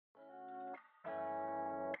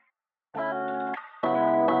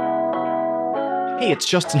Hey, it's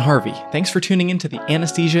Justin Harvey. Thanks for tuning in to the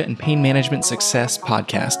Anesthesia and Pain Management Success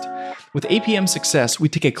podcast. With APM Success, we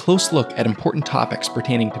take a close look at important topics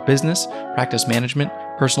pertaining to business, practice management,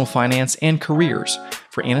 personal finance, and careers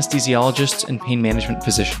for anesthesiologists and pain management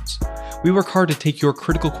physicians. We work hard to take your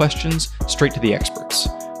critical questions straight to the experts.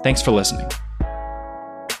 Thanks for listening.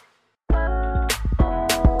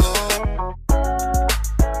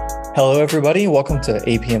 Hello, everybody. Welcome to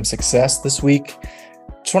APM Success. This week,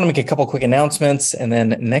 just want to make a couple quick announcements, and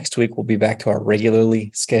then next week we'll be back to our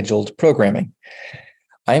regularly scheduled programming.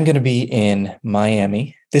 I am going to be in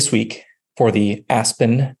Miami this week for the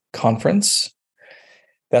Aspen conference.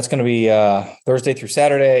 That's going to be Thursday through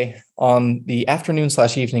Saturday. On the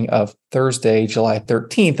afternoon/evening of Thursday, July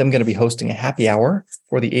 13th, I'm going to be hosting a happy hour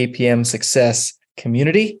for the APM Success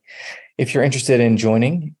community. If you're interested in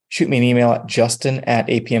joining, shoot me an email at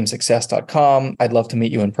justin@apmsuccess.com. I'd love to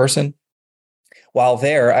meet you in person. While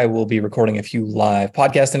there, I will be recording a few live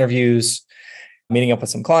podcast interviews, meeting up with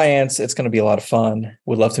some clients. It's going to be a lot of fun.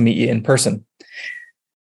 Would love to meet you in person.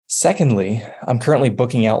 Secondly, I'm currently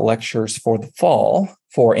booking out lectures for the fall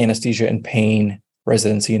for anesthesia and pain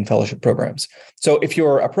residency and fellowship programs. So if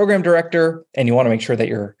you're a program director and you want to make sure that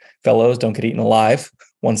your fellows don't get eaten alive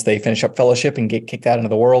once they finish up fellowship and get kicked out into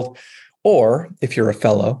the world, or if you're a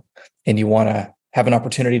fellow and you want to have an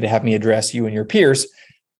opportunity to have me address you and your peers,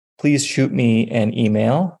 please shoot me an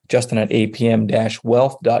email,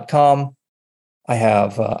 justin@apm-wealth.com. I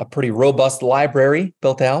have a pretty robust library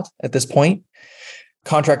built out at this point.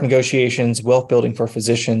 Contract negotiations, wealth building for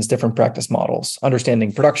physicians, different practice models,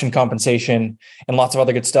 understanding production compensation, and lots of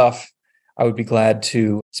other good stuff. I would be glad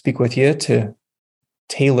to speak with you to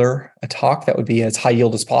tailor a talk that would be as high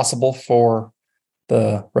yield as possible for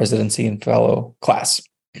the residency and fellow class.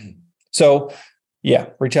 So yeah,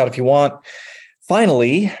 reach out if you want.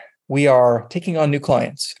 Finally, we are taking on new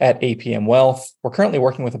clients at APM Wealth. We're currently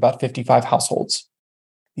working with about 55 households.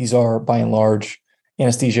 These are, by and large,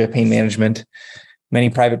 anesthesia, pain management, many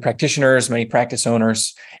private practitioners, many practice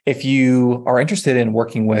owners. If you are interested in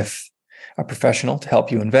working with a professional to help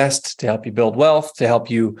you invest, to help you build wealth, to help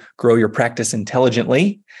you grow your practice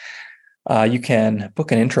intelligently, you can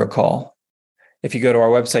book an intro call. If you go to our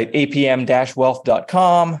website,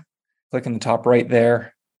 apm-wealth.com, click in the top right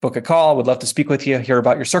there, book a call. Would love to speak with you, hear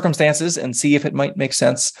about your circumstances, and see if it might make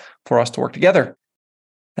sense for us to work together.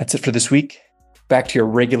 That's it for this week. Back to your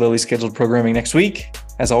regularly scheduled programming next week.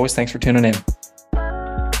 As always, thanks for tuning in.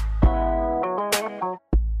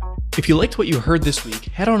 If you liked what you heard this week,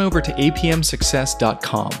 head on over to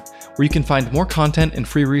apmsuccess.com, where you can find more content and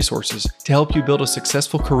free resources to help you build a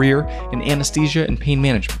successful career in anesthesia and pain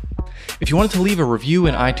management. If you wanted to leave a review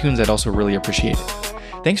in iTunes, I'd also really appreciate it.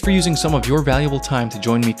 Thanks for using some of your valuable time to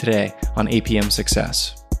join me today on APM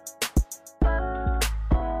Success.